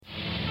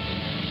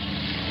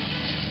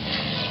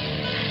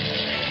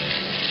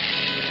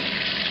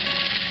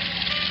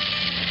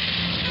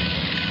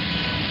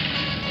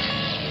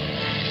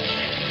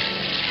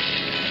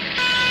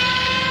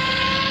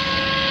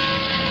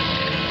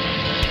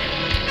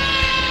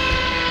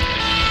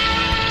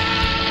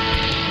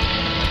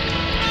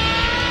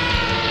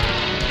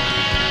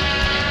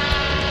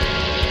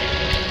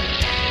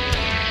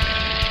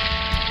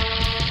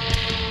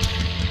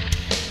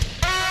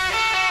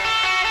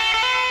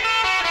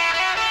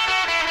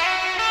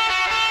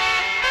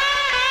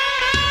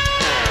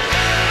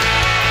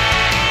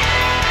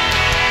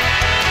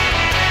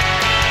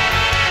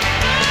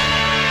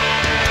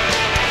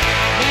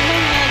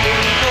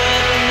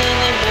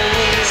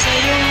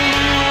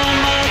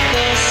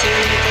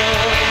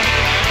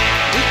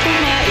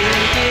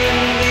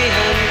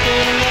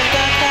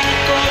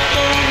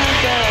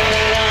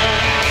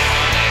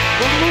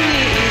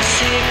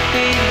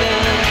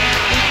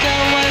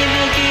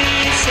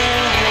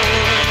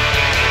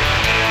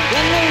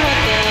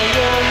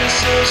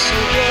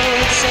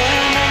susugod sa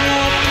mga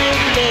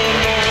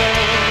problema.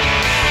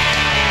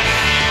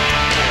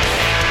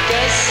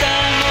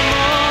 Kasama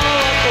mo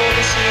akong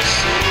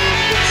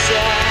susugod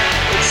sa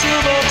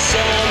pagsubok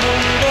sa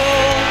mundo.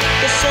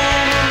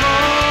 Kasama mo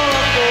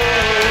ako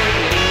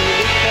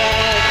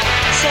lilipad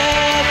sa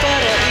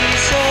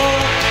paraiso.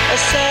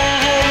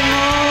 Asahan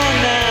mo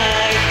na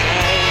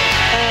ika'y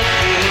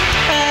aking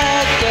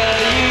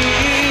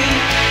pagkain.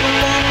 Kung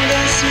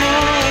landas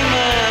mo'y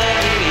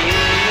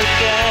madilim,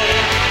 ika'y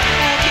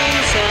aking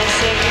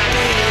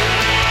sasagutin.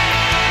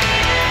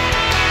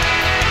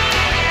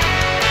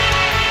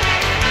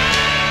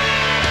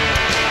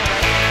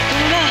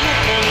 Kung lahat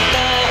ng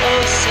tao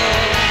sa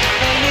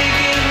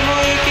paligid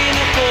mo'y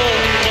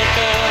kinakontra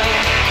ka,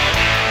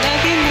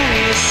 lagi mong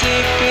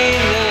isipin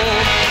na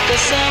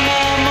kasama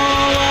mo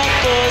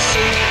ako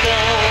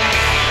sinta.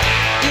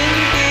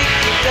 Hindi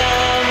kita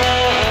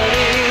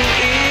maaaring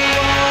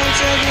iwan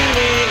sa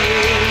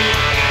dilim.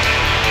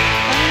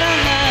 Ang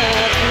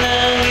lahat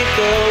ng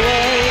ito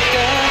ay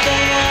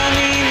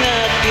kakayanin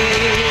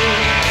natin.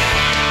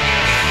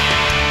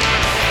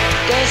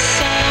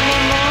 Kasama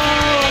mo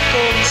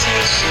akong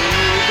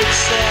susugod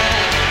sa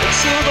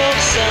pagsubok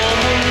sa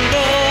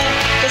mundo.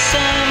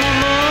 Kasama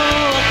mo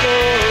ako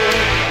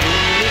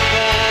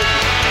lilipad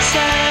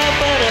sa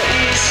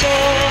paraiso.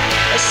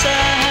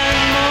 Asahan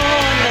mo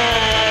na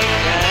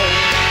ika'y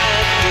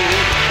aking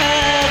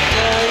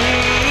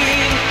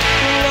pagkain.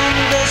 Kung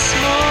landas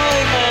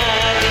mo'y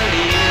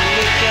madilim,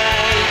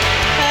 ika'y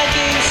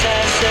aking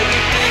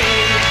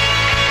sasagutin.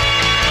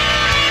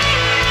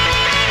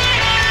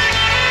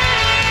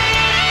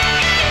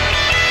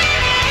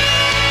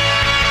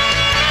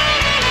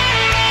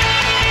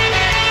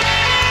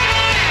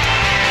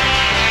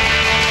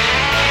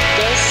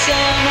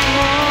 Kasama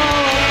mo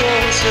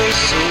akong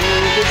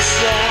susugod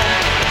sa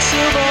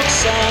pagsubok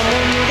sa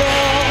mundo.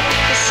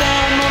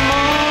 Kasama mo